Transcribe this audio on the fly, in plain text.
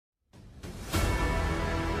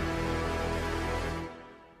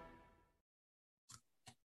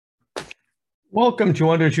Welcome to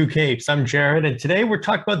Under Two Capes. I'm Jared, and today we're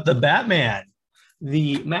talking about The Batman.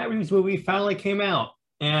 The Matt Reeves movie finally came out,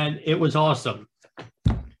 and it was awesome.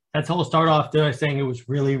 That's how I'll start off by saying it was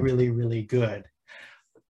really, really, really good.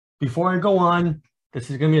 Before I go on, this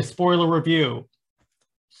is going to be a spoiler review.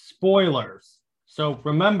 Spoilers. So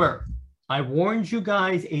remember, I warned you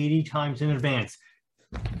guys 80 times in advance.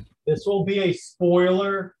 This will be a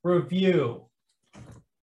spoiler review.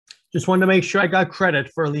 Just wanted to make sure I got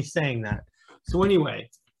credit for at least saying that. So anyway,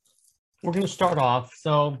 we're going to start off.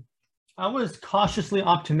 So I was cautiously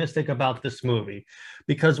optimistic about this movie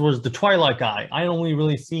because it was the Twilight guy. I only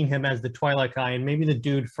really seen him as the Twilight guy and maybe the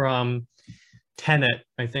dude from Tenet,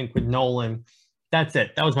 I think, with Nolan. That's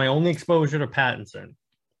it. That was my only exposure to Pattinson.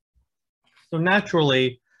 So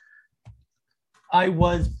naturally, I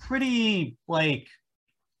was pretty I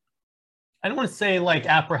don't want to say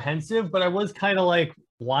apprehensive, but I was kind of like,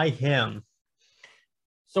 why him?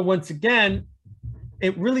 So once again,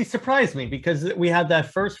 it really surprised me because we had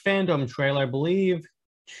that first fandom trailer, I believe,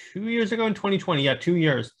 2 years ago in 2020. Yeah, 2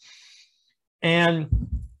 years. And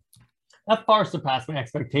that far surpassed my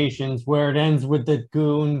expectations, where it ends with the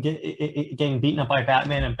goon getting beaten up by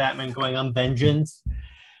Batman and Batman going on vengeance,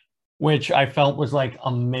 which I felt was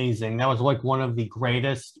amazing. That was one of the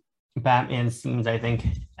greatest Batman scenes, I think,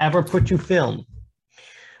 ever put to film.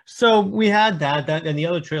 So we had that, and the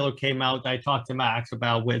other trailer came out that I talked to Max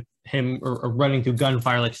about with him running through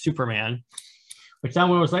gunfire like Superman, which that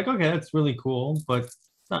one was like, okay, that's really cool, but it's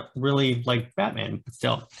not really like Batman, but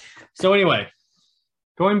still. So anyway,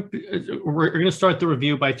 we're going to start the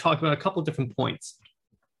review by talking about a couple of different points.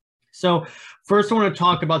 So first, I want to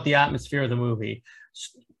talk about the atmosphere of the movie,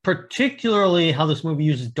 particularly how this movie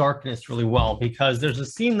uses darkness really well, because there's a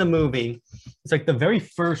scene in the movie, it's like the very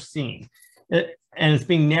first scene. And it's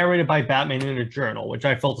being narrated by Batman in a journal, which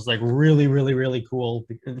I felt was really, really, really cool.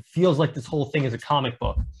 It feels like this whole thing is a comic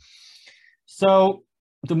book. So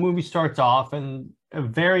the movie starts off, and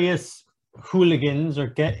various hooligans are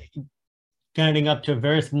getting up to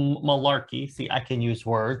various malarkey. See, I can use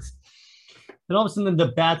words. And all of a sudden, the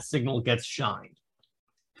bat signal gets shined.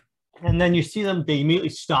 And then you see them, they immediately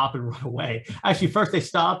stop and run away. Actually, first they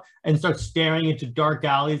stop and start staring into dark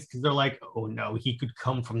alleys because they're like, oh no, he could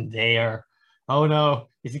come from there. Oh no,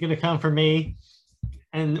 is he going to come for me?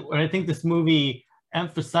 And what I think this movie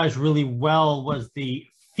emphasized really well was the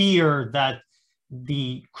fear that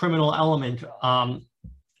the criminal element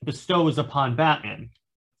bestows upon Batman.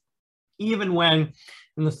 Even when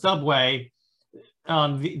in the subway,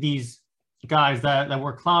 these guys that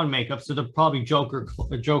wear clown makeup, so they're probably Joker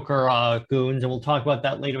goons, and we'll talk about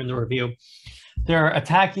that later in the review. They're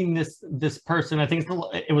attacking this person. I think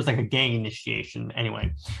it was like a gang initiation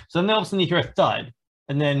anyway. So then all of a sudden you hear a thud,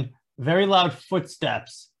 and then very loud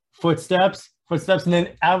footsteps, and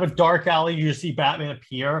then out of a dark alley you just see Batman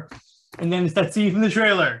appear. And then it's that scene from the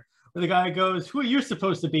trailer where the guy goes, "Who are you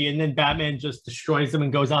supposed to be?" And then Batman just destroys them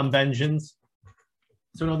and goes on vengeance.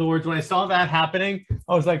 So in other words, when I saw that happening,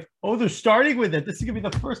 I was like, oh, they're starting with it. This is going to be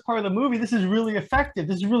the first part of the movie. This is really effective.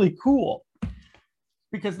 This is really cool.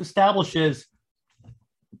 Because it establishes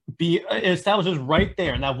right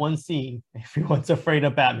there in that one scene, everyone's afraid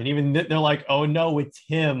of Batman. Even they're like, oh no, it's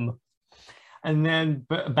him. And then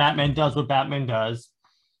Batman does what Batman does.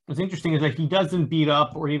 What's interesting is he doesn't beat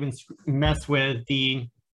up or even mess with the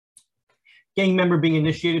gang member being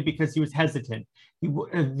initiated because he was hesitant.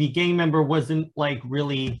 The gang member wasn't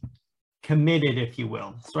really committed, if you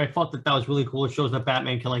will. So I thought that was really cool. It shows that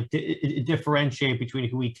Batman can differentiate between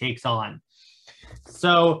who he takes on.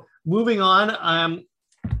 So moving on,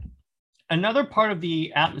 another part of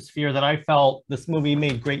the atmosphere that I felt this movie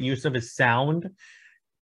made great use of is sound.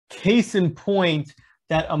 Case in point,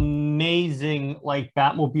 that amazing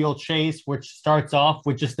Batmobile chase, which starts off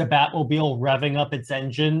with just the Batmobile revving up its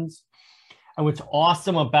engines. And what's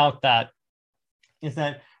awesome about that is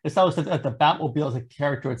that it's always that the Batmobile is a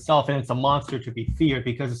character itself, and it's a monster to be feared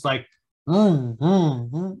because it's like, I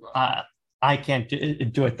can't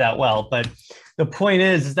do it that well. But the point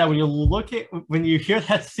is that when you hear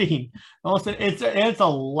that scene, all of a sudden it's a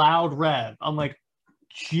loud rev. I'm like,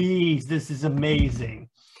 geez, this is amazing.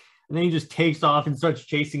 And then he just takes off and starts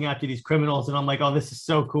chasing after these criminals. And I'm like, oh, this is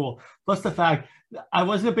so cool. Plus the fact I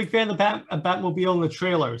wasn't a big fan of the Batmobile in the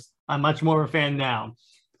trailers. I'm much more of a fan now.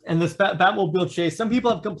 And this Batmobile chase, some people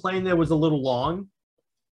have complained that it was a little long,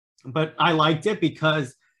 but I liked it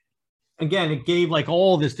because, again, it gave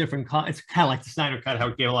all this different, it's kind of like the Snyder Cut, how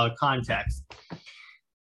it gave a lot of context.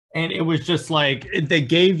 And it was just they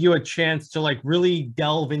gave you a chance to really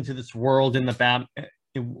delve into this world in the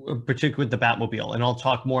particularly with the Batmobile. And I'll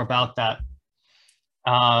talk more about that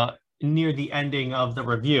near the ending of the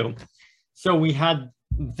review. So we had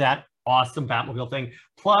that awesome Batmobile thing.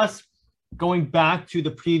 Plus, going back to the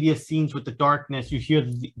previous scenes with the darkness, you hear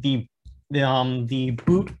the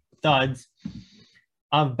boot thuds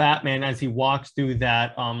of Batman as he walks through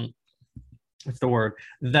that what's the word,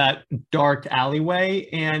 that dark alleyway.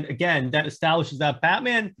 And again, that establishes that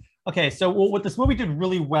Batman. Okay, so what this movie did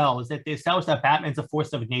really well is that they established that Batman's a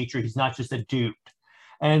force of nature. He's not just a dude.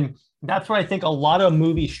 And that's what I think a lot of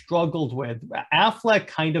movies struggled with. Affleck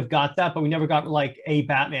kind of got that, but we never got like a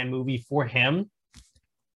Batman movie for him.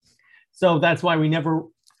 So that's why we never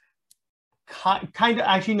kind of,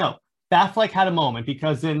 actually, no. Affleck had a moment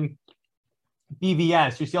because in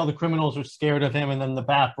BVS, you see all the criminals are scared of him and then the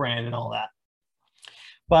Bat brand and all that.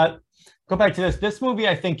 But go back to this movie,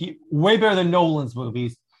 I think way better than Nolan's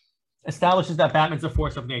movies, establishes that Batman's a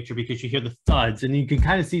force of nature because you hear the thuds and you can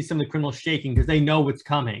kind of see some of the criminals shaking because they know what's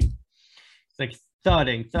coming. It's like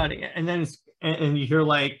thudding, and then and you hear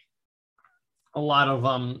like a lot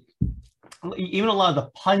of even a lot of the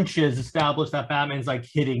punches establish that Batman's like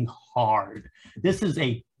hitting hard. This is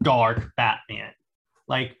a dark Batman.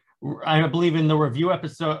 Like I believe in the review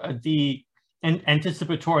episode, the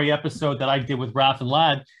anticipatory episode that I did with Raph and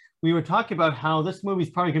Lad, we were talking about how this movie is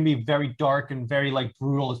probably going to be very dark and very like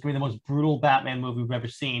brutal. It's going to be the most brutal Batman movie we've ever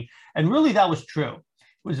seen. And really that was true.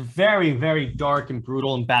 It was very, very dark and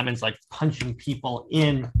brutal, and Batman's like punching people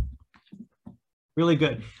in. Really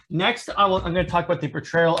good. Next, I'm going to talk about the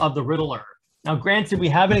portrayal of the Riddler. Now, granted, we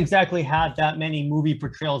haven't exactly had that many movie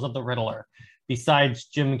portrayals of the Riddler, besides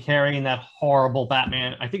Jim Carrey in that horrible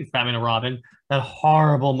Batman, I think it's Batman and Robin, that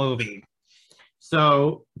horrible movie.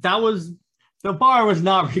 So the bar was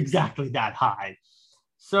not exactly that high.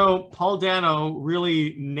 So Paul Dano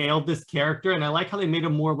really nailed this character, and I like how they made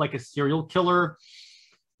him more like a serial killer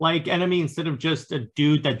like enemy instead of just a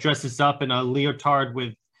dude that dresses up in a leotard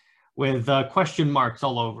with question marks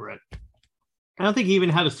all over it. I don't think he even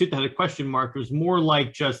had a suit that had a question mark. It was more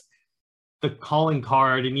like just the calling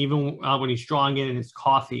card, and even when he's drawing it in his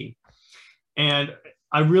coffee. And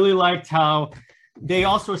I really liked how they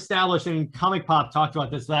also established, and Comic Pop talked about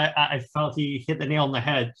this, but I felt he hit the nail on the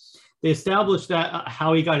head. They established that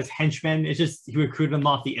how he got his henchmen. It's just he recruited them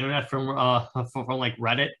off the internet from like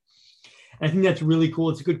Reddit. And I think that's really cool.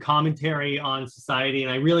 It's a good commentary on society,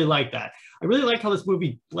 and I really like that. I really like how this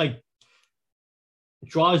movie like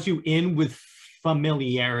draws you in with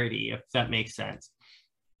familiarity, if that makes sense.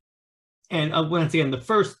 And once again, the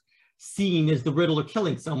first scene is the Riddler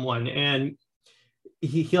killing someone, and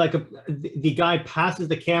he like the guy passes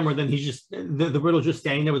the camera, then he's just the Riddler just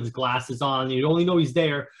standing there with his glasses on. You only know he's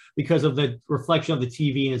there because of the reflection of the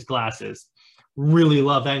TV in his glasses. Really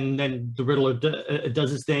love that. And then the Riddler does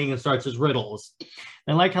his thing and starts his riddles.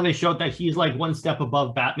 And I like how they showed that he's like one step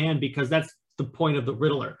above Batman, because that's the point of the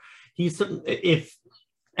Riddler.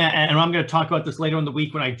 And I'm going to talk about this later in the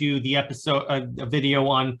week when I do the episode, a video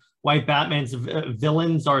on why Batman's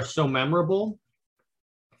villains are so memorable.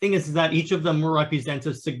 The thing is that each of them represents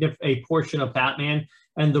a portion of Batman,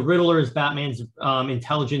 and the Riddler is Batman's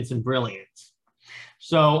intelligence and brilliance.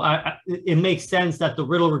 So it makes sense that the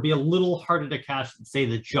Riddler would be a little harder to catch than, say,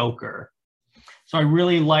 the Joker. So I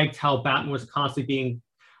really liked how Batman was constantly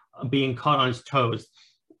being caught on his toes.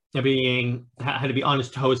 Had to be on his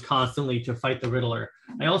toes constantly to fight the Riddler.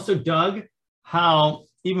 I also dug how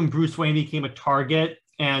even Bruce Wayne became a target,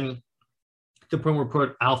 and to the point where we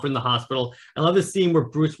put Alfred in the hospital. I love the scene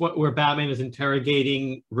where Batman is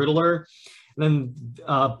interrogating Riddler, and then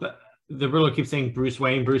the Riddler keeps saying Bruce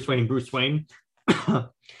Wayne, Bruce Wayne, Bruce Wayne. And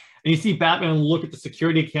you see Batman look at the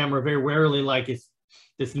security camera very warily, like,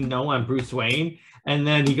 does he know I'm Bruce Wayne? And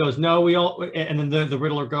then he goes, no, and then the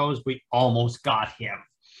Riddler goes, we almost got him.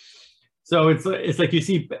 So it's like you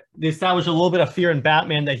see, they establish a little bit of fear in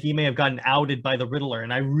Batman that he may have gotten outed by the Riddler.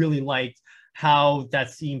 And I really liked how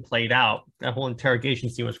that scene played out. That whole interrogation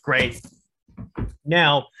scene was great.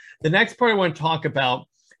 Now, the next part I want to talk about,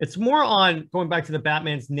 it's more on going back to the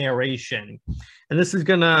Batman's narration. And this is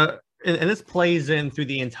and this plays in through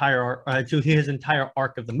the entire, to his entire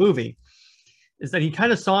arc of the movie, is that he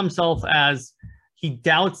kind of saw himself as, he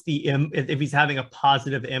doubts if he's having a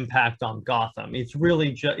positive impact on Gotham. It's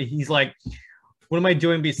really he's like, what am I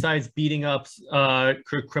doing besides beating up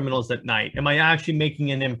criminals at night? Am I actually making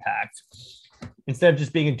an impact instead of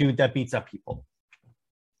just being a dude that beats up people?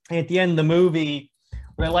 And at the end of the movie,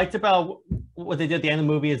 what I liked about what they did at the end of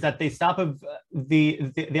the movie is that they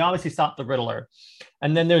they obviously stop the Riddler,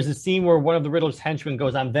 and then there's a scene where one of the Riddler's henchmen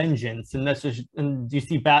goes on vengeance, and you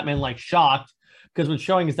see Batman like shocked. Because what's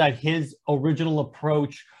showing is that his original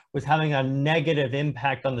approach was having a negative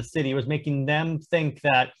impact on the city. It was making them think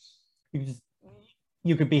that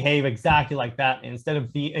you could behave exactly like Batman instead of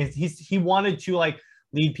he wanted to like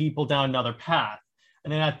lead people down another path.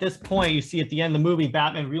 And then at this point, you see at the end of the movie,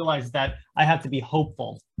 Batman realizes that I have to be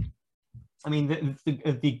hopeful. I mean,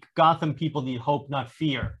 the Gotham people need hope, not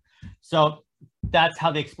fear. So that's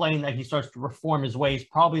how they explain that he starts to reform his ways,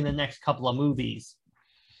 probably in the next couple of movies.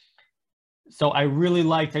 So I really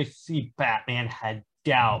liked to see Batman had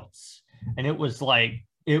doubts. And it was like,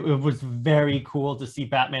 it was very cool to see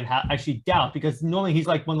Batman actually doubt, because normally he's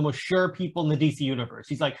like one of the most sure people in the DC universe.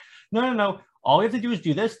 He's like, no. All we have to do is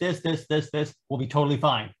do this. We'll be totally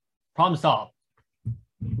fine. Problem solved.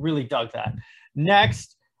 Really dug that.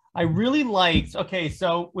 Next, I really liked, okay,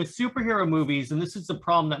 so with superhero movies, and this is the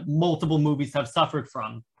problem that multiple movies have suffered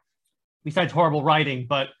from, besides horrible writing,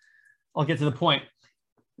 but I'll get to the point.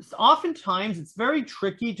 Oftentimes, it's very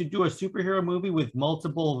tricky to do a superhero movie with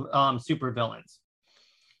multiple supervillains.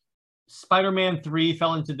 Spider-Man 3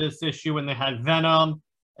 fell into this issue when they had Venom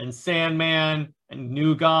and Sandman and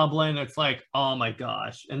New Goblin. It's like, oh my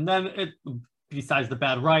gosh. And then besides the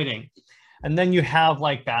bad writing. And then you have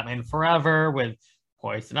like Batman Forever with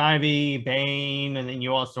Poison Ivy, Bane, and then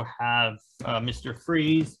you also have Mr.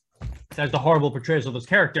 Freeze. That's the horrible portrayals of those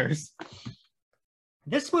characters.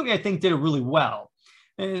 This movie, I think, did it really well.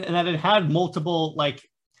 And that it had multiple, like,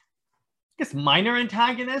 I guess, minor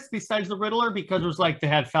antagonists besides the Riddler, because it was like they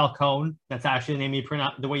had Falcone. That's actually the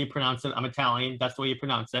name the way you pronounce it. I'm Italian. That's the way you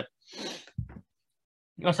pronounce it.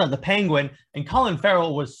 You also had the Penguin, and Colin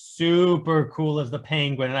Farrell was super cool as the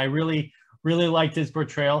Penguin, and I really liked his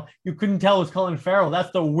portrayal. You couldn't tell it was Colin Farrell.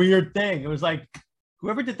 That's the weird thing. It was like,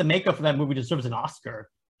 whoever did the makeup for that movie deserves an Oscar.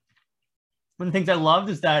 One of the things I loved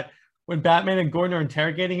is that when Batman and Gordon are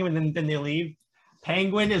interrogating him and then they leave,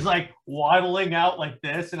 Penguin is like waddling out like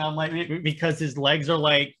this, and I'm like, because his legs are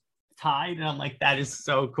like tied, and I'm like, that is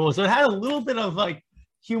so cool. So it had a little bit of like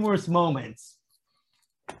humorous moments.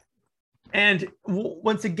 And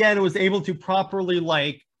once again, it was able to properly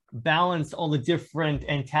like balance all the different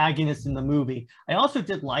antagonists in the movie. I also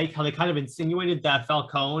did like how they kind of insinuated that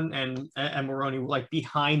Falcone and Maroni were like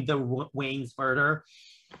behind the Wayne's murder,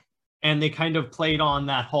 and they kind of played on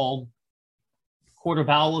that whole Court of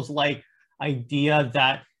Owls like idea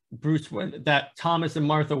that that Thomas and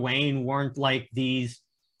Martha Wayne weren't like these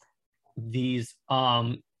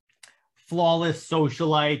flawless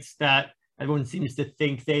socialites that everyone seems to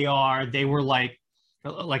think they are. They were like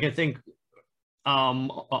I think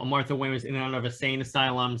Martha Wayne was in and out of insane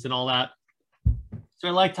asylums and all that. So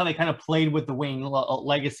I liked how they kind of played with the Wayne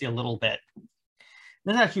legacy a little bit.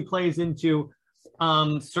 This actually plays into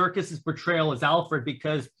Serkis's portrayal as Alfred,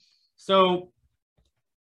 because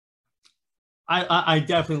I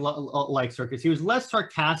definitely like Serkis. He was less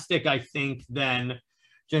sarcastic, I think, than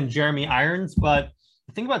Jeremy Irons, but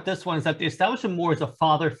the thing about this one is that they established him more as a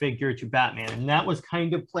father figure to Batman, and that was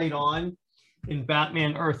kind of played on in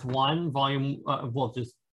Batman Earth 1,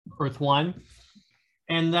 just Earth 1.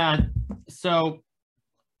 And that, so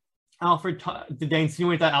Alfred, did they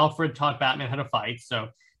insinuate that Alfred taught Batman how to fight? So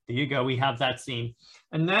there you go, we have that scene.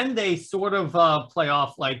 And then they sort of play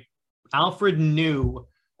off like Alfred knew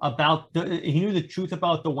he knew the truth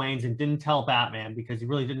about the Waynes and didn't tell Batman because he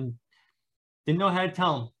really didn't know how to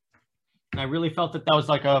tell him. And I really felt that was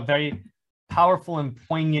like a very powerful and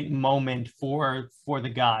poignant moment for the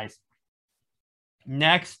guys.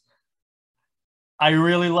 Next, I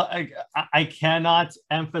really like, I cannot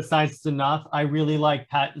emphasize this enough. I really like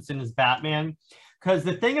Pattinson as Batman, because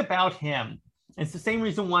the thing about him, it's the same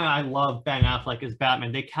reason why I love Ben Affleck as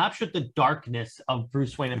Batman. They captured the darkness of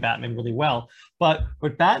Bruce Wayne and Batman really well. But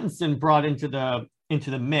what Pattinson brought into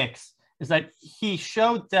the mix is that he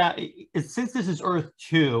showed that since this is Earth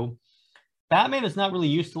 2, Batman is not really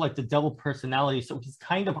used to like the double personality. So he's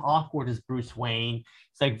kind of awkward as Bruce Wayne.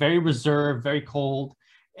 He's like very reserved, very cold.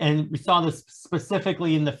 And we saw this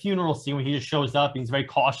specifically in the funeral scene when he just shows up and he's very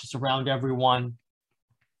cautious around everyone.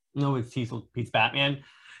 He's Batman.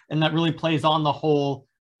 And that really plays on the whole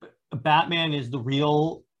Batman is the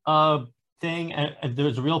real thing, and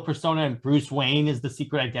there's a real persona, and Bruce Wayne is the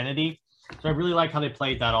secret identity. So I really like how they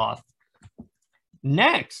played that off.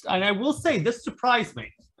 Next, and I will say this surprised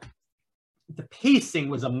me. The pacing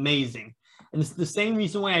was amazing. And it's the same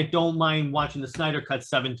reason why I don't mind watching the Snyder Cut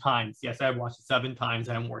 7 times. Yes, I've watched it 7 times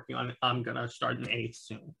and I'm working on it. I'm going to start an 8th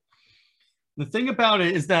soon. The thing about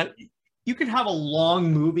it is that you can have a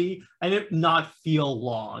long movie and it not feel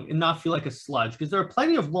long and not feel like a sludge, because there are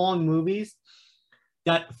plenty of long movies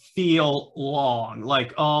that feel long.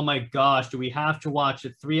 Like, oh my gosh, do we have to watch a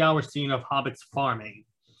 3-hour scene of hobbits farming?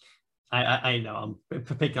 I know I'm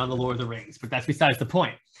picking on the Lord of the Rings, but that's besides the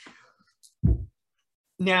point.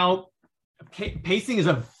 Now, pacing is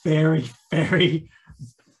a very, very,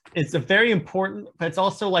 it's a very important, but it's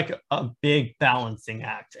also like a big balancing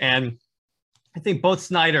act. And I think both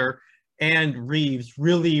Snyder and Reeves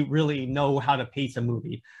really, really know how to pace a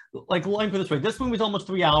movie. Like, let me put it this way: this movie is almost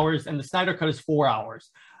 3 hours, and the Snyder Cut is 4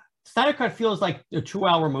 hours. Snyder Cut feels like a 2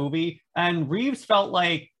 hour movie, and Reeves felt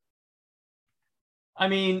like, I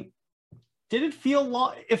mean, did it feel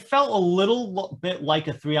long? It felt a little bit like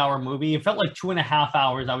a 3 hour movie. It felt like 2.5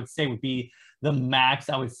 hours, I would say, would be the max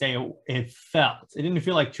I would say it felt. It didn't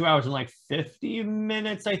feel like 2 hours and like 50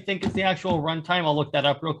 minutes, I think is the actual runtime. I'll look that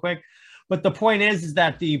up real quick. But the point is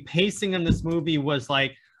that the pacing in this movie was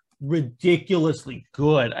like ridiculously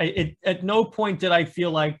good. At no point did I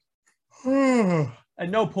feel like, at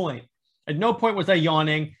no point. At no point was I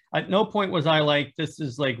yawning. At no point was I like, this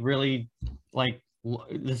is like really, like,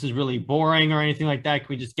 this is really boring or anything like that. Can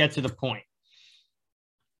we just get to the point?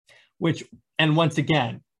 Which, and once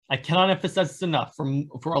again, I cannot emphasize this enough.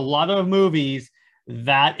 For a lot of movies,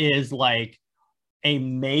 that is like a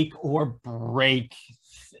make or break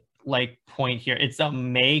like point here. It's a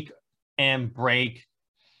make and break.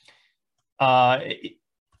 It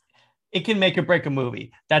can make or break a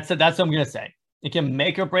movie. That's what I'm gonna say. It can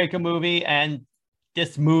make or break a movie, and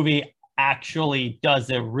this movie actually does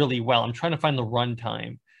it really well. I'm trying to find the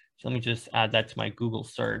runtime. So let me just add that to my Google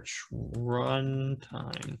search.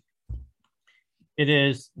 Runtime. It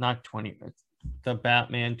is not 20, it's the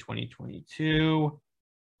Batman 2022.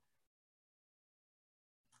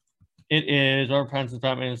 It is, our Prince's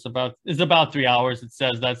Batman is about 3 hours. It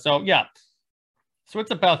says that. So yeah. So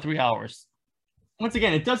it's about 3 hours. Once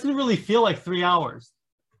again, it doesn't really feel like 3 hours.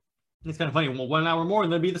 It's kind of funny. Well, 1 hour more,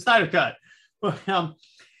 and there'd be the Snyder Cut. But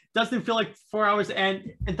doesn't feel like 4 hours.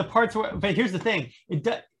 And the parts where, but here's the thing: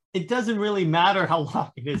 it doesn't really matter how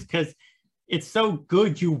long it is because it's so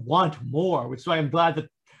good. You want more, which is why I'm glad that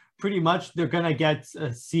pretty much they're gonna get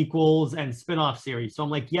sequels and spin-off series. So I'm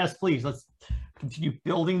like, yes, please, let's continue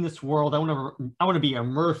building this world. I want to be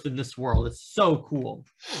immersed in this world. It's so cool.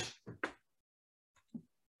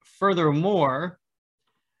 Furthermore,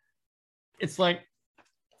 it's like,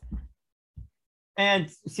 and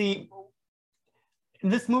see,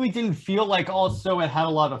 this movie didn't feel like also it had a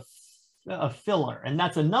lot of filler, and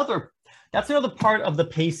that's another part of the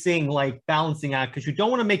pacing, like balancing act, because you don't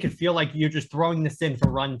want to make it feel like you're just throwing this in for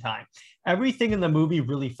runtime. Everything in the movie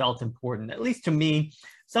really felt important, at least to me.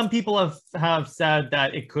 Some people have said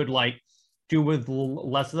that it could like do with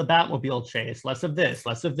less of the Batmobile chase, less of this,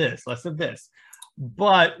 less of this, less of this.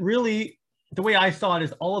 But really, the way I saw it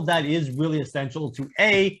is all of that is really essential to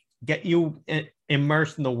A, get you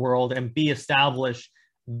immersed in the world, and B, establish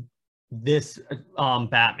this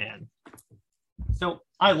Batman. So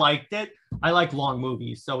I liked it. I like long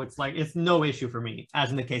movies, so it's like it's no issue for me,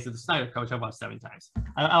 as in the case of the Snyder Cut, which I've watched 7 times.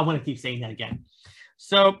 I want to keep saying that again.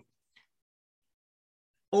 So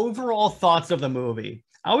overall thoughts of the movie,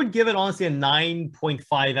 I would give it honestly a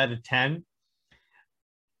 9.5 out of 10.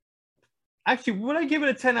 Actually, would I give it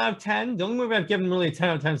a 10 out of 10? The only movie I've given really a 10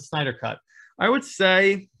 out of 10 is Snyder Cut. I would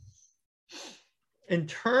say, in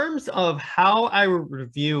terms of how I would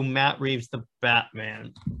review Matt Reeves' The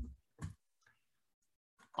Batman,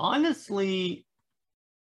 honestly,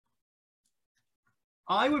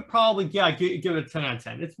 I would probably give it a 10 out of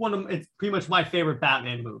 10. It's pretty much my favorite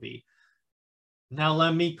Batman movie. Now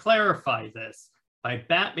let me clarify this. By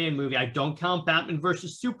Batman movie, I don't count Batman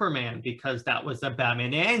versus Superman because that was a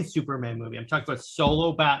Batman and Superman movie. I'm talking about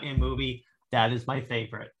solo Batman movie. That is my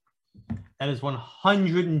favorite. That is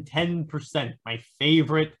 110% my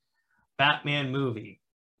favorite Batman movie.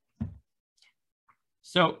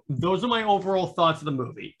 So those are my overall thoughts of the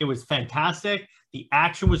movie. It was fantastic. The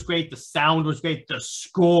action was great. The sound was great. The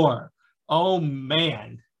score. Oh,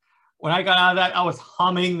 man. When I got out of that, I was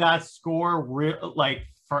humming that score like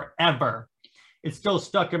forever. It's still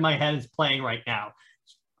stuck in my head. It's playing right now.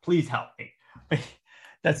 Please help me.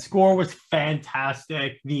 That score was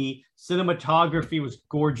fantastic. The cinematography was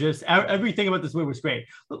gorgeous. Everything about this movie was great.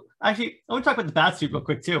 Actually, I want to talk about the Batsuit real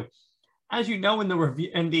quick too. As you know, in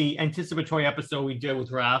the anticipatory episode we did with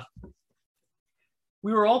Raph,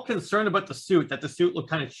 we were all concerned about the suit, that the suit looked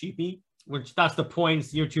kind of cheapy, which that's the point,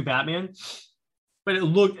 it's year 2 Batman. But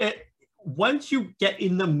once you get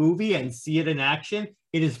in the movie and see it in action,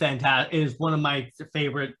 it is fantastic. It is one of my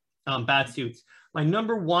favorite Batsuits. My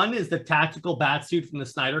number 1 is the tactical Batsuit from the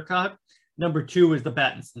Snyder Cut. Number 2 is the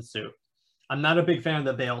Pattinson suit. I'm not a big fan of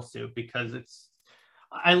the Bale suit because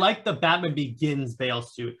I like the Batman Begins Bale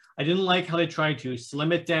suit. I didn't like how they tried to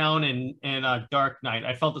slim it down in Dark Knight.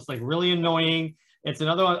 I felt it's like really annoying. It's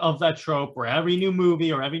another one of that trope where every new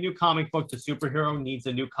movie or every new comic book, the superhero needs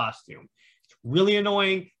a new costume. It's really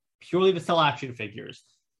annoying, purely to sell action figures.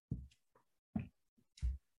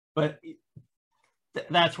 but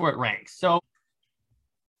that's where it ranks. So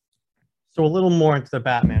a little more into the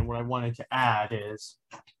Batman, what I wanted to add is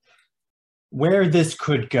where this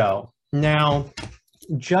could go. Now,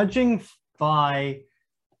 judging by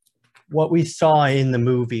what we saw in the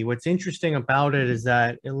movie, what's interesting about it is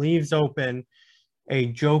that it leaves open a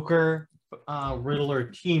Joker Riddler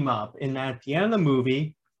team up, in that at the end of the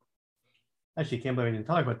movie, actually can't believe I didn't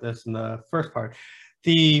talk about this in the first part.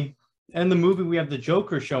 In the movie, we have the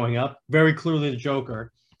Joker showing up, very clearly the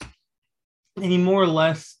Joker. And he more or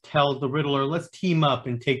less tells the Riddler, let's team up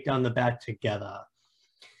and take down the Bat together.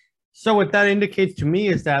 So what that indicates to me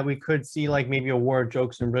is that we could see like maybe a war of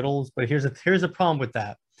jokes and riddles, but here's a problem with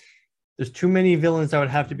that. There's too many villains that would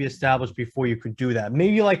have to be established before you could do that.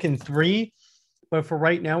 Maybe like in 3, but for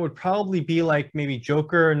right now, it would probably be like maybe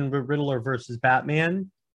Joker and Riddler versus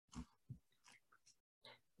Batman.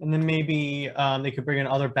 And then maybe they could bring in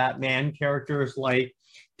other Batman characters like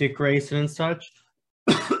Dick Grayson and such.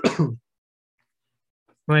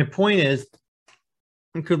 My point is,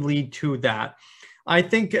 it could lead to that. I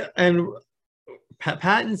think, and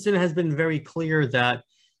Pattinson has been very clear that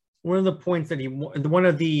one of the points that one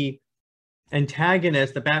of the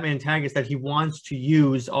antagonists, the Batman antagonists that he wants to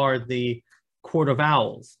use are the Court of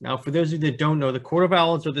Owls. Now, for those of you that don't know, the Court of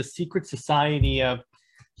Owls are the secret society of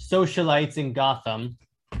socialites in Gotham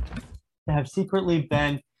that have secretly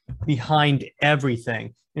been behind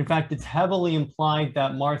everything. In fact, it's heavily implied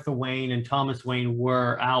that Martha Wayne and Thomas Wayne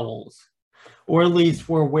were owls, or at least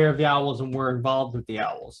were aware of the owls and were involved with the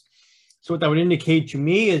owls. So what that would indicate to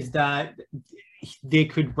me is that they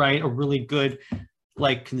could write a really good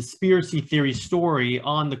like conspiracy theory story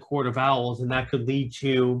on the Court of Owls, and that could lead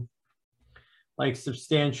to like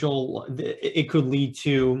substantial, it could lead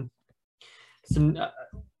to some,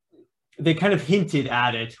 they kind of hinted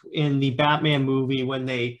at it in the Batman movie when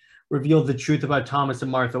they revealed the truth about Thomas and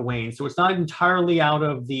Martha Wayne. So it's not entirely out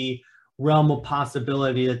of the realm of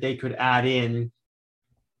possibility that they could add in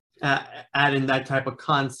that type of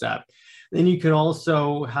concept. Then you could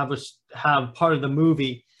also have part of the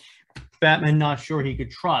movie Batman not sure he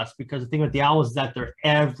could trust, because the thing with the owls is that they're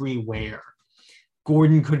everywhere.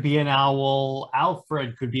 Gordon could be an owl,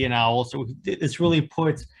 Alfred could be an owl. So this really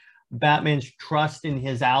puts Batman's trust in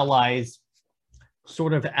his allies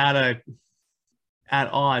sort of at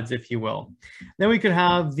odds, if you will. Then we could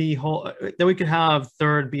have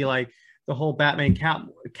third be like the whole Batman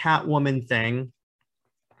Catwoman thing.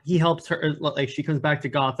 He helps her, like she comes back to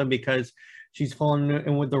Gotham because she's fallen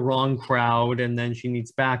in with the wrong crowd, and then she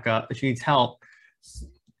needs backup, she needs help,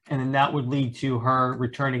 and then that would lead to her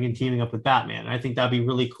returning and teaming up with Batman. I think that'd be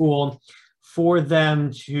really cool for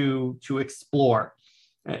them to explore,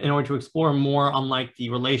 in order to explore more on like the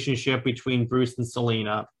relationship between Bruce and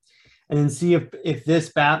Selina, and then see if this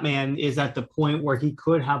Batman is at the point where he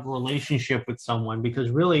could have a relationship with someone, because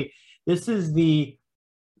really this is the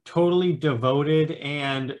totally devoted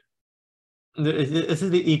and this is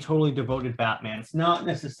the totally devoted Batman. It's not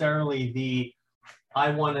necessarily the I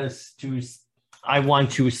want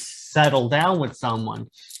to settle down with someone.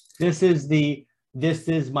 This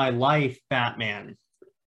is my life Batman.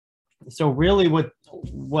 So really what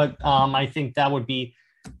I think that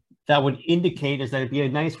would indicate is that it'd be a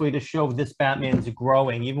nice way to show this Batman's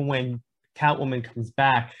growing. Even when Catwoman comes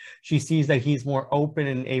back, she sees that he's more open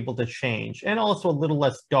and able to change, and also a little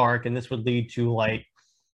less dark, and this would lead to like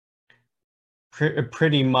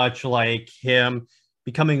pretty much like him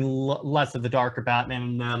becoming less of the darker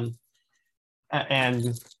Batman,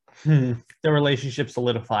 and their relationship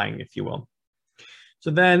solidifying, if you will.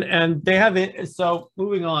 So then, and they have it. So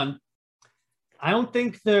moving on, I don't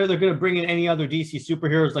think they're going to bring in any other DC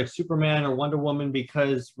superheroes like Superman or Wonder Woman,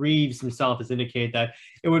 because Reeves himself has indicated that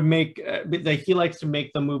it would make that he likes to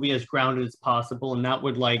make the movie as grounded as possible, and that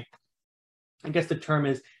would, like, I guess the term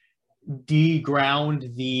is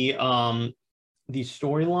de-ground the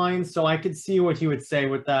storylines. So I could see what he would say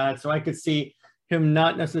with that. So I could see him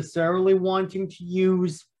not necessarily wanting to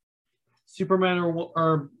use Superman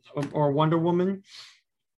or Wonder Woman.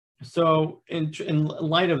 So in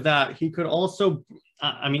light of that, he could also,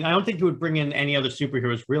 I mean, I don't think he would bring in any other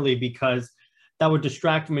superheroes really, because that would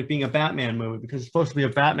distract him at being a Batman movie, because it's supposed to be a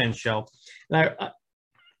Batman show.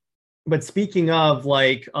 But speaking of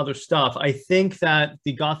like other stuff, I think that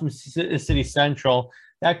the Gotham City Central,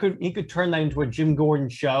 he could turn that into a Jim Gordon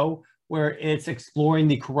show where it's exploring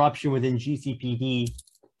the corruption within GCPD.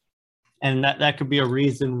 And that could be a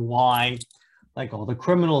reason why like all the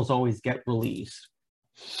criminals always get released.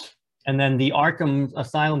 And then the Arkham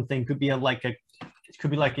Asylum thing could be like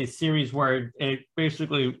a series where it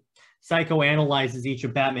basically psychoanalyzes each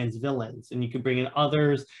of Batman's villains, and you could bring in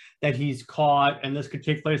others that he's caught, and this could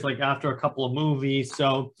take place like after a couple of movies.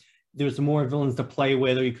 So there's more villains to play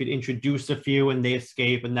with, or you could introduce a few and they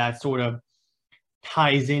escape, and that sort of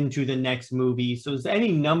ties into the next movie. So there's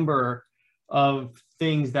any number of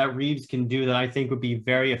things that Reeves can do that I think would be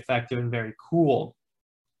very effective and very cool.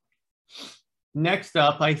 Next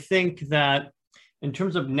up, I think that in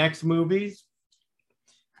terms of next movies,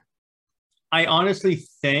 I honestly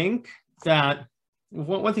think that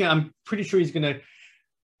one thing I'm pretty sure he's gonna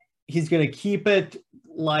keep it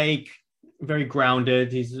like very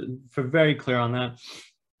grounded. He's very clear on that.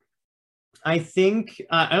 I think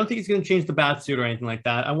I don't think he's gonna change the bat suit or anything like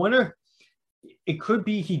that. I wonder, it could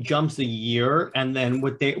be he jumps a year, and then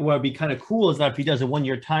what would be kind of cool is that if he does a 1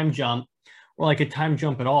 year time jump, or like a time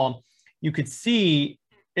jump at all, you could see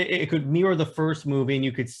it could mirror the first movie, and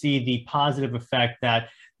you could see the positive effect that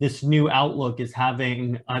this new outlook is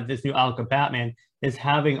having, this new outlook of Batman is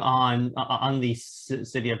having on the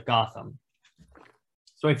city of Gotham.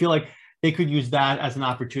 So I feel like they could use that as an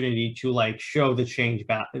opportunity to like show the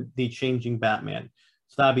changing Batman.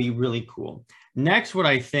 So that'd be really cool. Next, what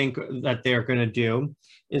I think that they're going to do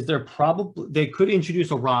is they could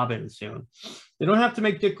introduce a Robin soon. They don't have to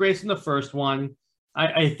make Dick Grayson the first one.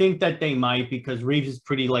 I think that they might, because Reeves is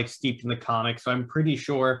pretty like steeped in the comics. So I'm pretty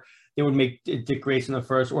sure they would make Dick Grayson the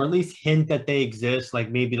first, or at least hint that they exist, like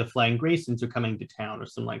maybe the Flying Graysons are coming to town or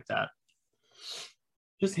something like that.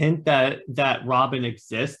 Just hint that Robin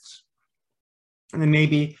exists. And then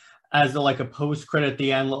maybe as like a post-credit at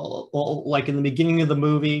the end, like in the beginning of the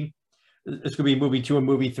movie, this could be movie 2 or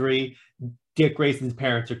movie 3, Dick Grayson's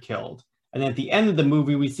parents are killed. And at the end of the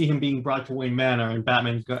movie, we see him being brought to Wayne Manor, and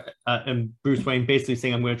Batman and Bruce Wayne basically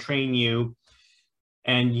saying, I'm going to train you,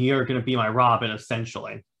 and you're going to be my Robin,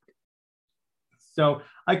 essentially. So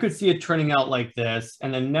I could see it turning out like this.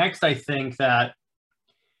 And then next, I think that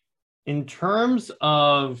in terms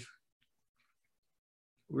of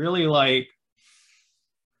really like,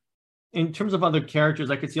 in terms of other characters,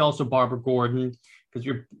 I could see also Barbara Gordon, because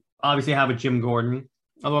you obviously have a Jim Gordon.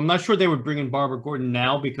 Although I'm not sure they would bring in Barbara Gordon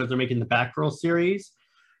now because they're making the Batgirl series.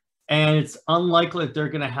 And it's unlikely that they're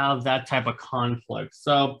going to have that type of conflict.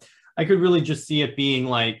 So I could really just see it being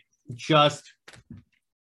like just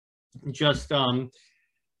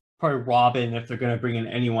part of Robin if they're going to bring in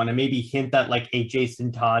anyone, and maybe hint that like a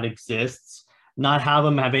Jason Todd exists, not have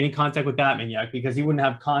him have any contact with Batman yet, because he wouldn't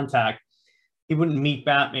have contact. He wouldn't meet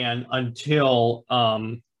Batman until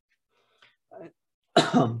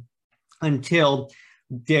until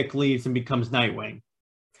Dick leaves and becomes Nightwing.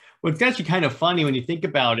 What's actually kind of funny when you think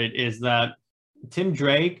about it is that Tim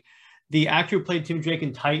Drake, the actor who played Tim Drake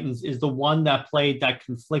in Titans, is the one that played that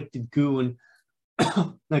conflicted goon,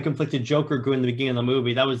 that conflicted Joker goon in the beginning of the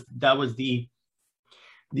movie. That was the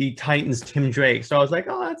Titans Tim Drake. So I was like,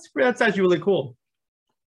 oh, that's actually really cool.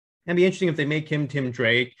 It'd be interesting if they make him Tim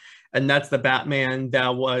Drake, and that's the Batman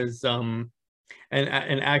that was and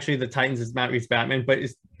actually the Titans is Matt Reeves' Batman, but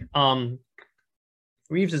it's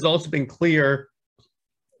Reeves has also been clear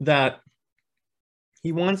that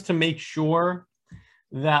he wants to make sure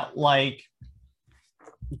that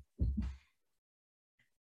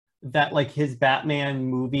his Batman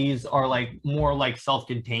movies are like more like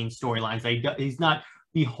self-contained storylines. Like he's not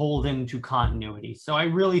beholden to continuity. So I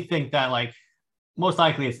really think that like most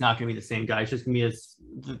likely it's not going to be the same guy. It's just going to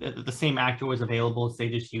be the same actor was available, so they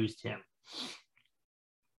just used him.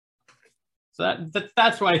 So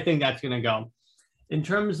that's where I think that's going to go. In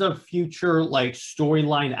terms of future like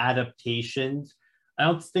storyline adaptations, I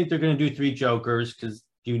don't think they're going to do 3 Jokers, because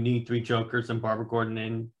you need 3 Jokers and Barbara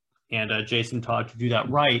Gordon and Jason Todd to do that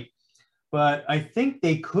right. But I think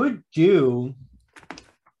they could do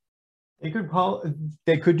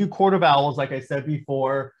Court of Owls, like I said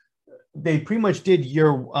before. They pretty much did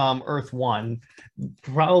Year Earth 1,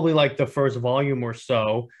 probably like the first volume or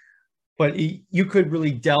so. But you could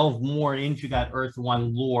really delve more into that Earth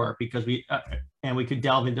 1 lore, because we could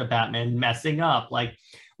delve into Batman messing up. Like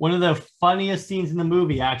one of the funniest scenes in the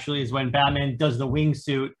movie actually is when Batman does the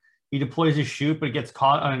wingsuit. He deploys his chute, but it gets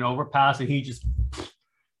caught on an overpass, and he just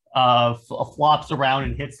flops around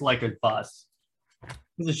and hits like a bus.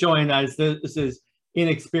 This is showing that this is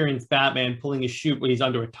inexperienced Batman pulling his chute when he's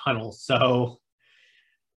under a tunnel. So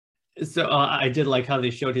I did like how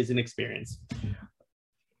they showed his inexperience.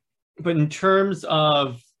 But in terms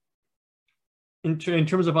of other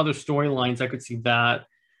storylines, I could see that.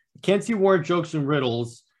 I can't see more jokes and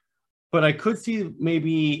riddles, but I could see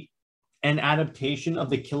maybe an adaptation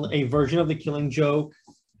of a version of the Killing Joke.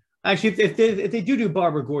 Actually, if they do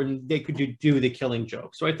Barbara Gordon, they could do the Killing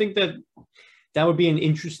Joke. So I think that that would be an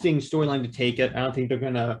interesting storyline to take it. I don't think they're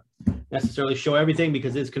going to necessarily show everything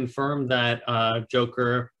because it's confirmed that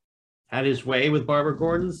Joker had his way with Barbara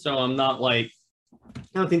Gordon. So I'm not like, I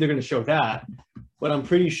don't think they're going to show that, but I'm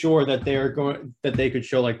pretty sure that they could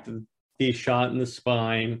show like the shot in the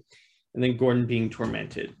spine and then Gordon being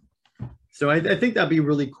tormented. So I think that'd be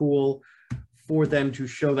really cool for them to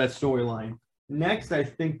show that storyline. Next, I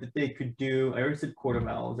think that they could do, I already said Court of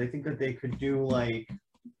Owls. I think that they could do like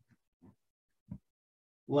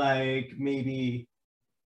maybe,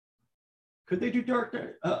 could they do Dark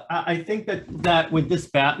Knight? I think that with this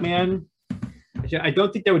Batman, I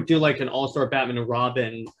don't think they would do like an all-star Batman and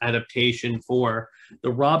Robin adaptation for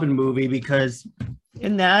the Robin movie, because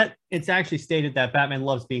in that it's actually stated that Batman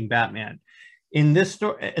loves being Batman. In this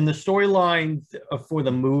story, in the storyline for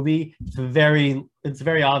the movie, it's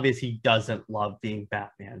very obvious he doesn't love being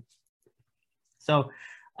Batman. So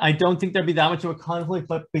I don't think there'd be that much of a conflict.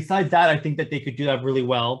 But besides that, I think that they could do that really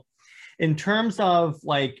well. In terms of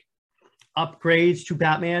like upgrades to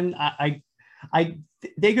Batman,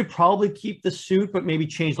 they could probably keep the suit, but maybe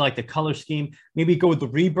change like the color scheme. Maybe go with the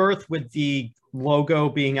Rebirth with the logo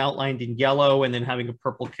being outlined in yellow and then having a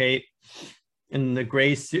purple cape. And the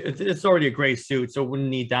gray suit, it's already a gray suit, so it wouldn't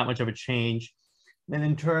need that much of a change. And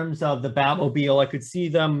in terms of the Batmobile, I could see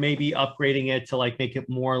them maybe upgrading it to like make it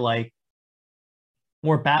more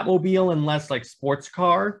Batmobile and less like sports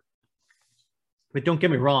car. But don't get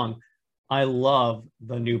me wrong, I love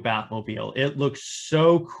the new Batmobile. It looks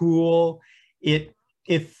so cool. It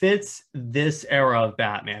fits this era of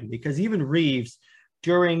Batman, because even Reeves,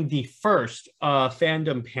 during the first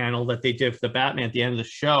fandom panel that they did for the Batman at the end of the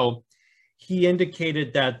show, he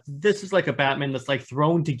indicated that this is like a Batman that's like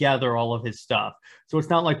thrown together all of his stuff. So it's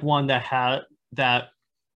not like one that had that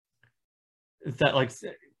like,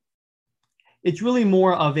 it's really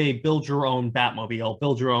more of a build your own Batmobile,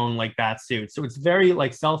 build your own like bat suit. So it's very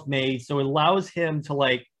like self-made. So it allows him to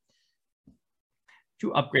like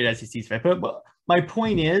to upgrade as he sees fit. But my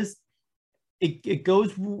point is, it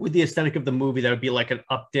goes with the aesthetic of the movie. That would be like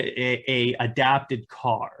a adapted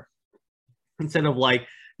car instead of like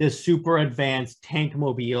this super advanced tank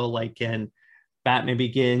mobile like in Batman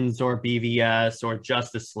Begins or BVS or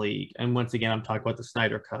Justice League. And once again, I'm talking about the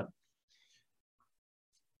Snyder Cut.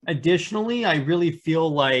 Additionally, I really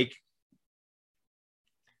feel like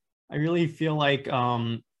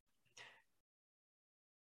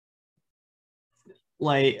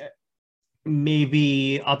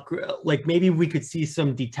maybe maybe we could see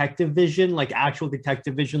some detective vision, like actual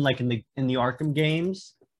detective vision, like in the Arkham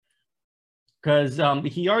games. Because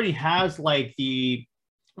he already has like I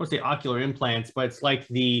won't say ocular implants, but it's like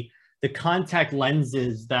the contact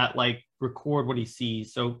lenses that like record what he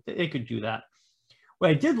sees. So they could do that.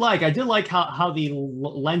 What I did like how the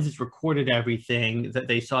lenses recorded everything that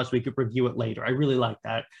they saw, so we could review it later. I really like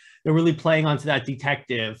that. They're really playing onto that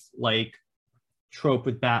detective like trope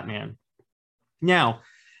with Batman. Now,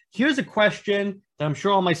 here's a question that I'm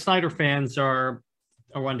sure all my Snyder fans are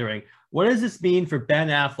wondering. What does this mean for Ben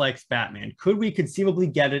Affleck's Batman? Could we conceivably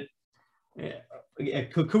get it?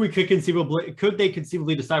 Could they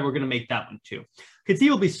conceivably decide we're going to make that one too?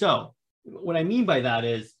 Conceivably so. What I mean by that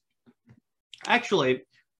is, actually,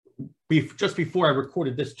 just before I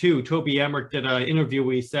recorded this too, Toby Emmerich did an interview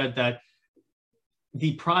where he said that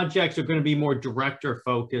the projects are going to be more director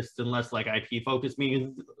focused and less like IP focused.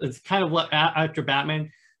 Meaning it's kind of like after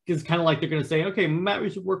Batman, it's kind of like they're going to say, okay, Matt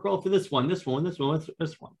Reeves would work well for this one.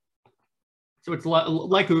 So it's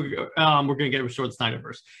like we're going to get Restore the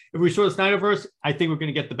Snyderverse. If we restore the Snyderverse, I think we're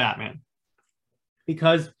going to get the Batman.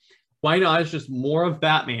 Because why not? It's just more of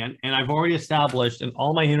Batman. And I've already established in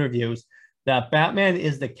all my interviews that Batman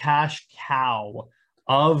is the cash cow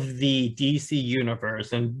of the DC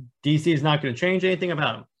universe. And DC is not going to change anything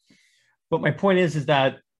about him. But my point is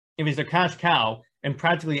that if he's a cash cow, and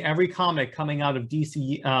practically every comic coming out of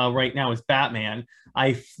DC right now is Batman,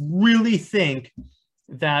 I really think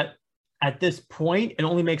that at this point, it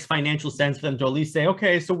only makes financial sense for them to at least say,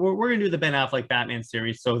 okay, so we're going to do the Ben Affleck Batman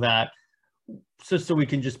series so we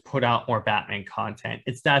can just put out more Batman content.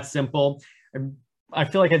 It's that simple. I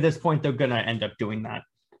feel like at this point, they're going to end up doing that.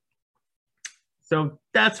 So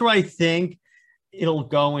that's where I think it'll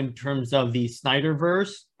go in terms of the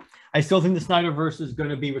Snyderverse. I still think the Snyderverse is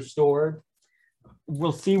going to be restored.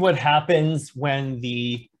 We'll see what happens when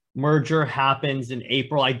the merger happens in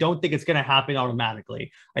April. I don't think it's going to happen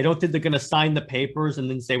automatically. I don't think they're going to sign the papers and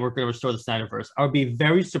then say we're going to restore the Snyderverse. I would be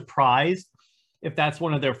very surprised if that's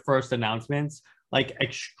one of their first announcements, like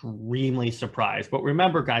extremely surprised. But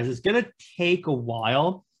remember, guys, it's going to take a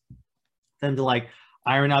while for them to like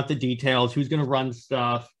iron out the details, who's going to run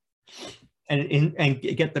stuff. and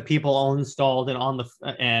get the people all installed and on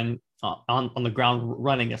the ground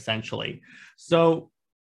running essentially. So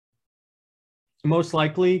most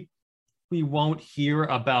likely we won't hear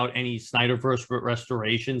about any Snyderverse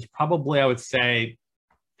restorations. Probably, I would say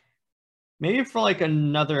maybe for like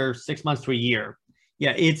another 6 months to a year.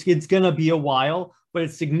 Yeah, it's gonna be a while, but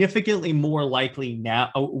it's significantly more likely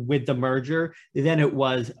now with the merger than it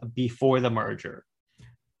was before the merger.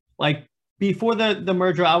 Like before the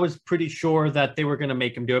merger, I was pretty sure that they were going to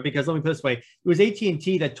make him do it because let me put it this way: it was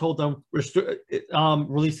AT&T that told them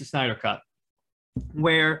release the Snyder Cut.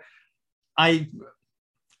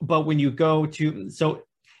 But when you go to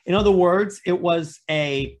in other words, it was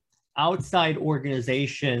a outside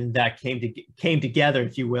organization that came together,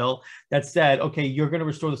 if you will, that said, okay, you're going to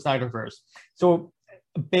restore the Snyderverse. So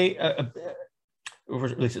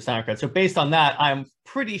release the Snyder Cut. So based on that, I'm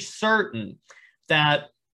pretty certain that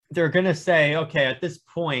they're going to say, okay, at this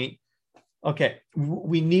point, okay,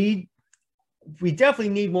 we definitely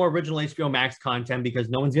need more original HBO Max content because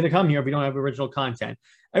no one's going to come here if we don't have original content.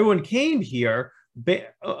 Everyone came here.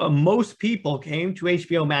 Most people came to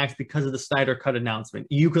HBO Max because of the Snyder Cut announcement.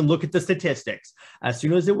 You can look at the statistics. As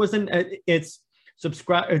soon as it was its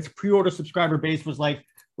pre-order subscriber base was like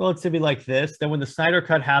relatively like this. Then when the Snyder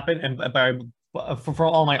Cut happened, and for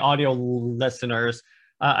all my audio listeners,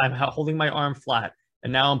 I'm holding my arm flat.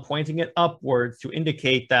 And now I'm pointing it upwards to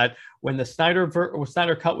indicate that when the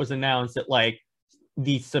Snyder Cut was announced, that like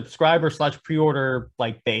the subscriber / pre-order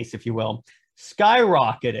like base, if you will,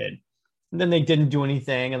 skyrocketed. And then they didn't do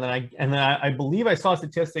anything. And then I believe I saw a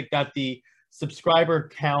statistic that the subscriber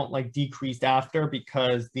count like decreased after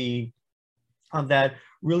because of that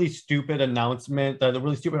really stupid announcement, the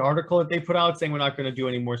really stupid article that they put out saying we're not going to do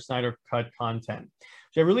any more Snyder Cut content.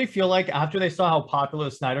 So I really feel like after they saw how popular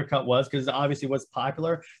the Snyder Cut was, because it obviously was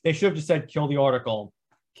popular, they should have just said, kill the article.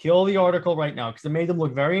 Kill the article right now, because it made them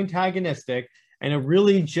look very antagonistic, and it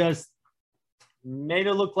really just made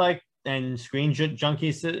it look like, and Screen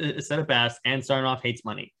Junkie said it best, and Sarnoff hates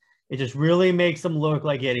money. It just really makes them look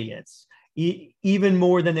like idiots, even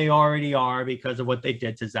more than they already are because of what they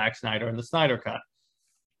did to Zack Snyder and the Snyder Cut.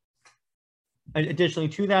 Additionally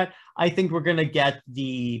to that, I think we're going to get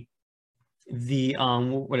the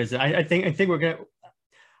what is it? I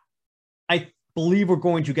believe we're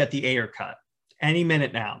going to get the Ayer cut any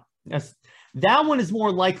minute now. That one is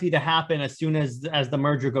more likely to happen as soon as the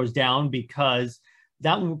merger goes down because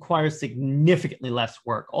that one requires significantly less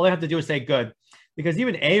work. All they have to do is say good, because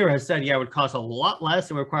even Ayer has said, yeah, it would cost a lot less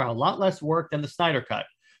and require a lot less work than the Snyder Cut.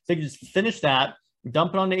 So you can just finish that,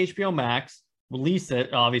 dump it onto HBO Max, release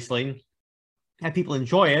it, obviously, have people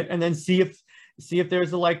enjoy it, and then see if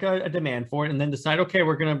there's a demand for it, and then decide, okay,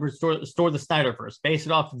 we're going to restore the Snyderverse, base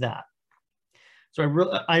it off of that. So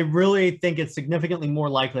I really think it's significantly more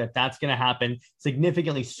likely that that's going to happen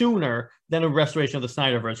significantly sooner than a restoration of the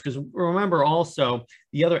Snyderverse. Because remember also,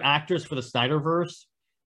 the other actors for the Snyderverse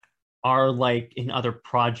are like in other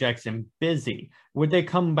projects and busy. Would they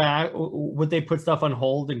come back? Would they put stuff on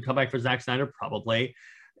hold and come back for Zack Snyder? Probably.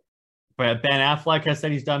 But Ben Affleck has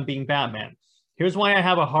said he's done being Batman. Here's why I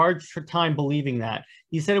have a hard time believing that.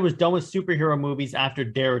 He said it was done with superhero movies after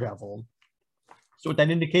Daredevil. So what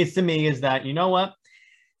that indicates to me is that, you know what?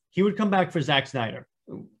 He would come back for Zack Snyder.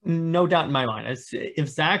 No doubt in my mind. If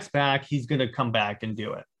Zack's back, he's going to come back and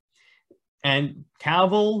do it. And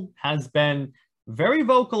Cavill has been very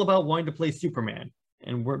vocal about wanting to play Superman.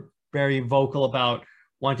 And we're very vocal about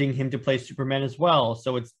wanting him to play Superman as well.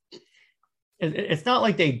 So it's not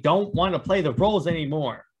like they don't want to play the roles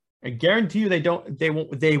anymore. I guarantee you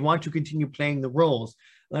they want to continue playing the roles.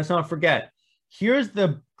 Let's not forget, here's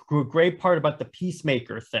the great part about the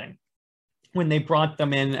Peacemaker thing. When they brought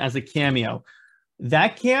them in as a cameo,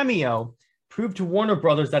 that cameo proved to Warner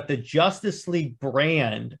Brothers that the Justice League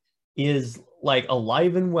brand is like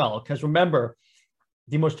alive and well. Because remember,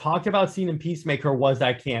 the most talked about scene in Peacemaker was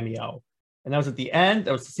that cameo. And that was at the end,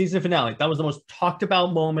 that was the season finale. That was the most talked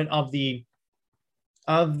about moment of the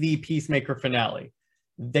Peacemaker finale.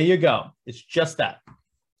 There you go. It's just that.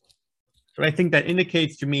 So I think that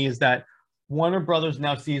indicates to me is that Warner Brothers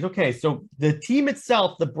now sees, okay, so the team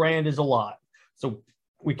itself, the brand is alive. So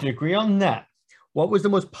we can agree on that. What was the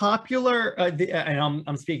most popular, and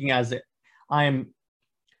I'm speaking as it, I'm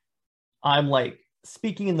like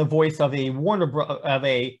speaking in the voice of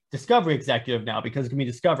a Discovery executive now, because it's going to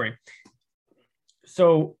be Discovery.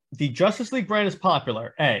 So the Justice League brand is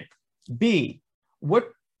popular, A. B, what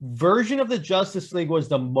version of the Justice League was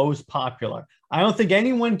the most popular? I don't think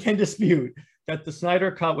anyone can dispute that the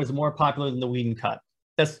Snyder Cut was more popular than the Whedon Cut.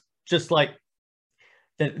 That's just like,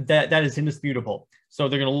 that is indisputable. So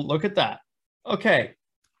they're going to look at that. Okay,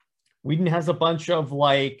 Whedon has a bunch of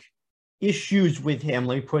like issues with him,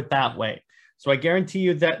 let me put it that way. So I guarantee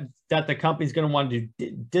you that the company's going to want to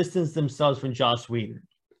distance themselves from Joss Whedon.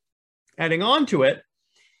 Adding on to it,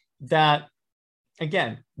 that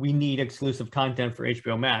again, we need exclusive content for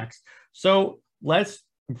HBO Max. So let's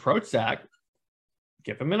approach Zack,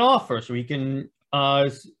 give him an offer so he can,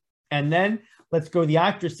 and then let's go to the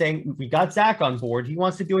actor saying, we got Zack on board. He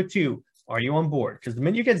wants to do it too. Are you on board? Because the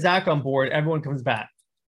minute you get Zack on board, everyone comes back.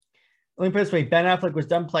 Let me put it this way. Ben Affleck was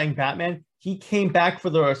done playing Batman. He came back for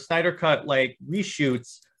the Snyder Cut like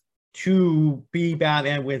reshoots to be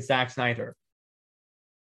Batman with Zack Snyder.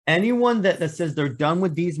 Anyone that says they're done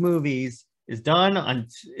with these movies is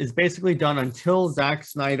basically done until Zack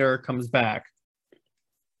Snyder comes back.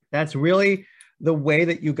 That's really the way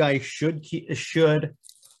that you guys should keep it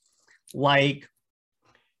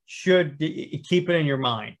in your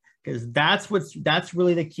mind, because that's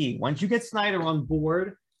really the key. Once you get Snyder on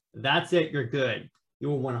board, that's it. You're good.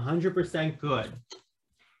 You are 100% good.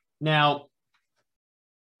 Now,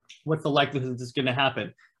 what's the likelihood this is going to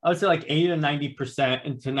happen? I would say like 80 to 90%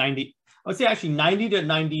 into 90. I would say actually 90 to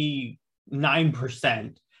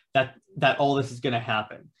 99% that all this is going to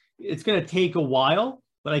happen. It's going to take a while,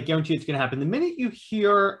 but I guarantee it's going to happen. The minute you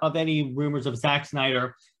hear of any rumors of Zack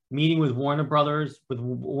Snyder meeting with Warner Brothers, with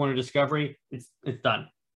Warner Discovery, it's done.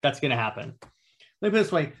 That's going to happen. Let me put it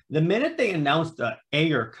this way: the minute they announced the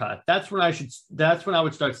Ayer cut, that's when I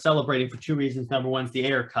would start celebrating for two reasons. Number one is the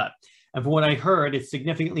Ayer cut, and from what I heard, it's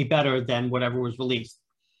significantly better than whatever was released.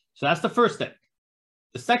 So that's the first thing.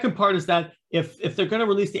 The second part is that if they're going to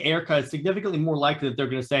release the Ayer cut, it's significantly more likely that they're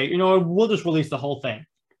going to say, you know, we'll just release the whole thing.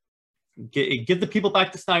 Give the people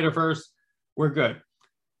back to Snyderverse. We're good.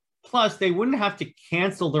 Plus, they wouldn't have to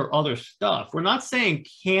cancel their other stuff. We're not saying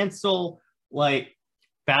cancel like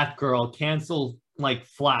Batgirl, cancel like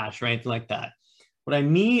Flash or anything like that. What I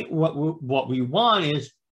mean, what we want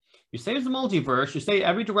is, you say it's a multiverse, you say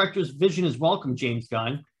every director's vision is welcome, James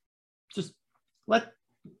Gunn. Just let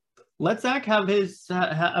Zack have his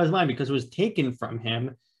mind, because it was taken from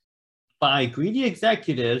him by greedy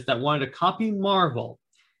executives that wanted to copy Marvel.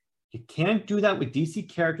 You can't do that with DC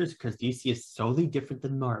characters because DC is solely different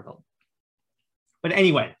than Marvel. But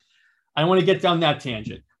anyway, I don't want to get down that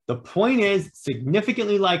tangent. The point is,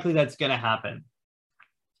 significantly likely that's going to happen.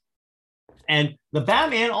 And the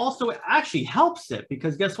Batman also actually helps it,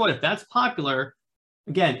 because guess what? If that's popular,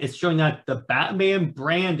 again, it's showing that the Batman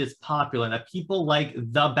brand is popular, that people like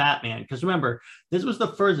the Batman. Because remember, this was the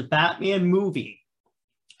first Batman movie,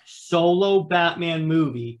 solo Batman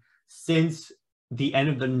movie, since the end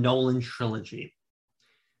of the Nolan trilogy.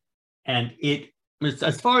 And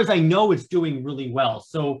as far as I know, it's doing really well.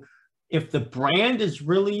 So if the brand is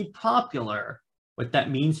really popular, what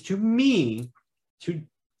that means to me, to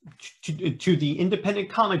the independent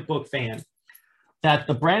comic book fan, that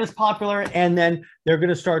the brand is popular, and then they're going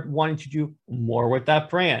to start wanting to do more with that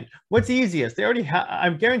brand. What's easiest? They already have, I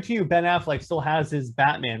guarantee you, Ben Affleck still has his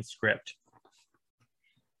Batman script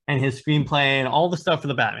and his screenplay and all the stuff for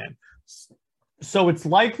the Batman. So it's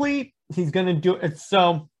likely he's going to do it.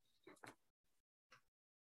 So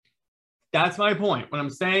that's my point. What I'm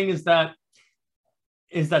saying is that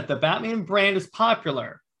the Batman brand is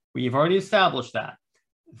popular. We've already established that.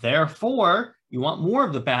 Therefore, you want more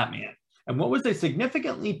of the Batman. And what was a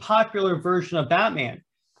significantly popular version of Batman?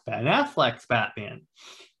 Ben Affleck's Batman.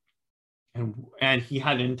 And he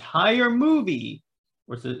had an entire movie,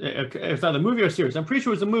 it's either a movie or a series, I'm pretty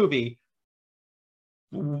sure it was a movie,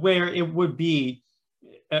 where it would be,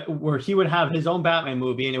 where he would have his own Batman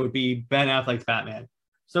movie, and it would be Ben Affleck's Batman.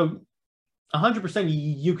 So 100%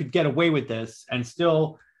 you could get away with this and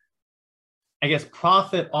still, I guess,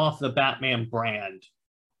 profit off the Batman brand.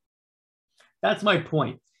 That's my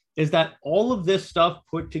point, is that all of this stuff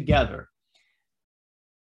put together.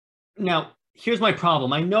 Now, here's my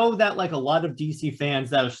problem. I know that like a lot of DC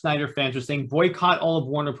fans that are Snyder fans are saying boycott all of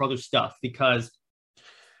Warner Brothers stuff because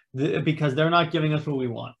they're not giving us what we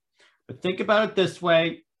want. But think about it this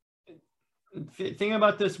way. Think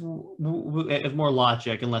about this with more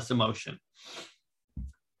logic and less emotion.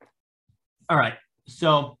 All right,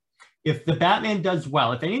 so if the Batman does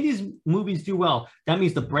well, if any of these movies do well, that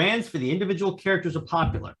means the brands for the individual characters are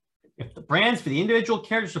popular. If the brands for the individual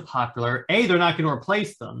characters are popular, A, they're not going to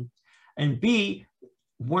replace them, and B,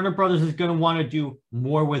 Warner Brothers is going to want to do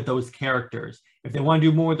more with those characters. If they want to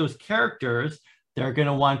do more with those characters, they're going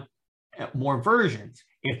to want more versions.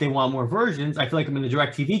 If they want more versions, I feel like I'm in a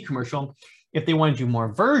DirecTV commercial. If they want to do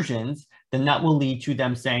more versions, then that will lead to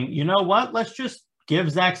them saying, you know what, let's just give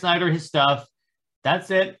Zack Snyder his stuff.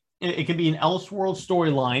 That's it. it can be an Elseworld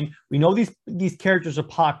storyline. We know these characters are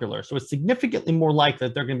popular, so it's significantly more likely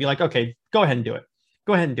that they're going to be like, okay, go ahead and do it.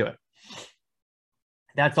 Go ahead and do it.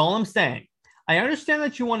 That's all I'm saying. I understand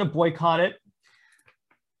that you want to boycott it,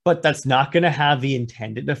 but that's not going to have the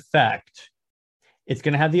intended effect. It's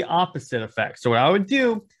going to have the opposite effect. So what I would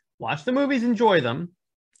do, watch the movies, enjoy them.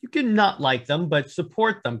 You can not like them, but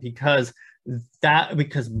support them because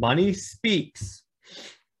money speaks.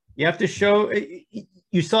 You have to show.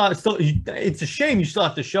 It's a shame you still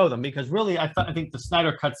have to show them because really, I think the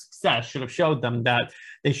Snyder Cut success should have showed them that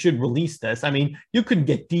they should release this. I mean, you could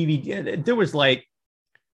get DVD. There was like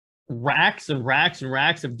racks and racks and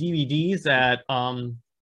racks of DVDs at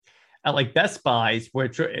like Best Buys,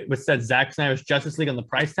 which said Zack Snyder's Justice League on the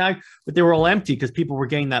price tag, but they were all empty because people were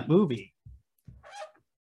getting that movie.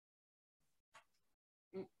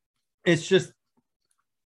 It's just,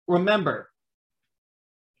 remember,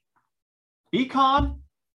 be calm,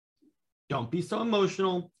 don't be so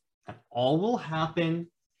emotional, and all will happen.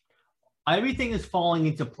 Everything is falling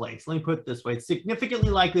into place. Let me put it this way. It's significantly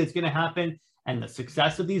likely it's going to happen, and the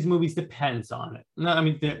success of these movies depends on it. No, I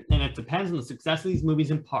mean, and it depends on the success of these movies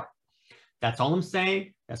in part. That's all I'm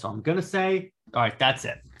saying. That's all I'm going to say. All right, that's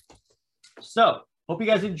it. So, hope you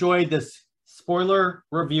guys enjoyed this spoiler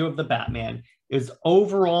review of The Batman. It is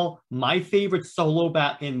overall my favorite solo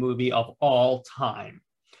Batman movie of all time.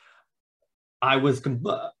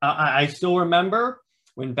 I still remember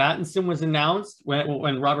when Pattinson was announced,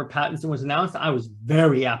 when Robert Pattinson was announced, I was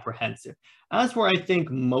very apprehensive. That's where I think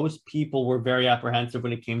most people were very apprehensive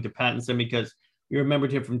when it came to Pattinson because we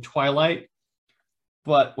remembered him from Twilight.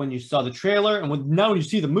 But when you saw the trailer and now when you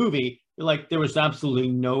see the movie, you're like, there was absolutely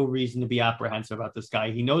no reason to be apprehensive about this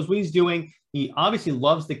guy. He knows what he's doing. He obviously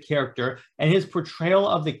loves the character, and his portrayal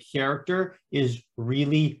of the character is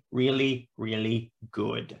really, really, really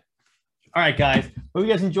good. All right, guys. Hope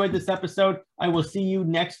you guys enjoyed this episode. I will see you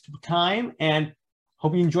next time, and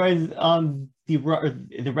hope you enjoy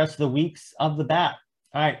the rest of the weeks of The Bat.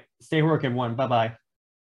 All right. Stay heroic, everyone. Bye-bye.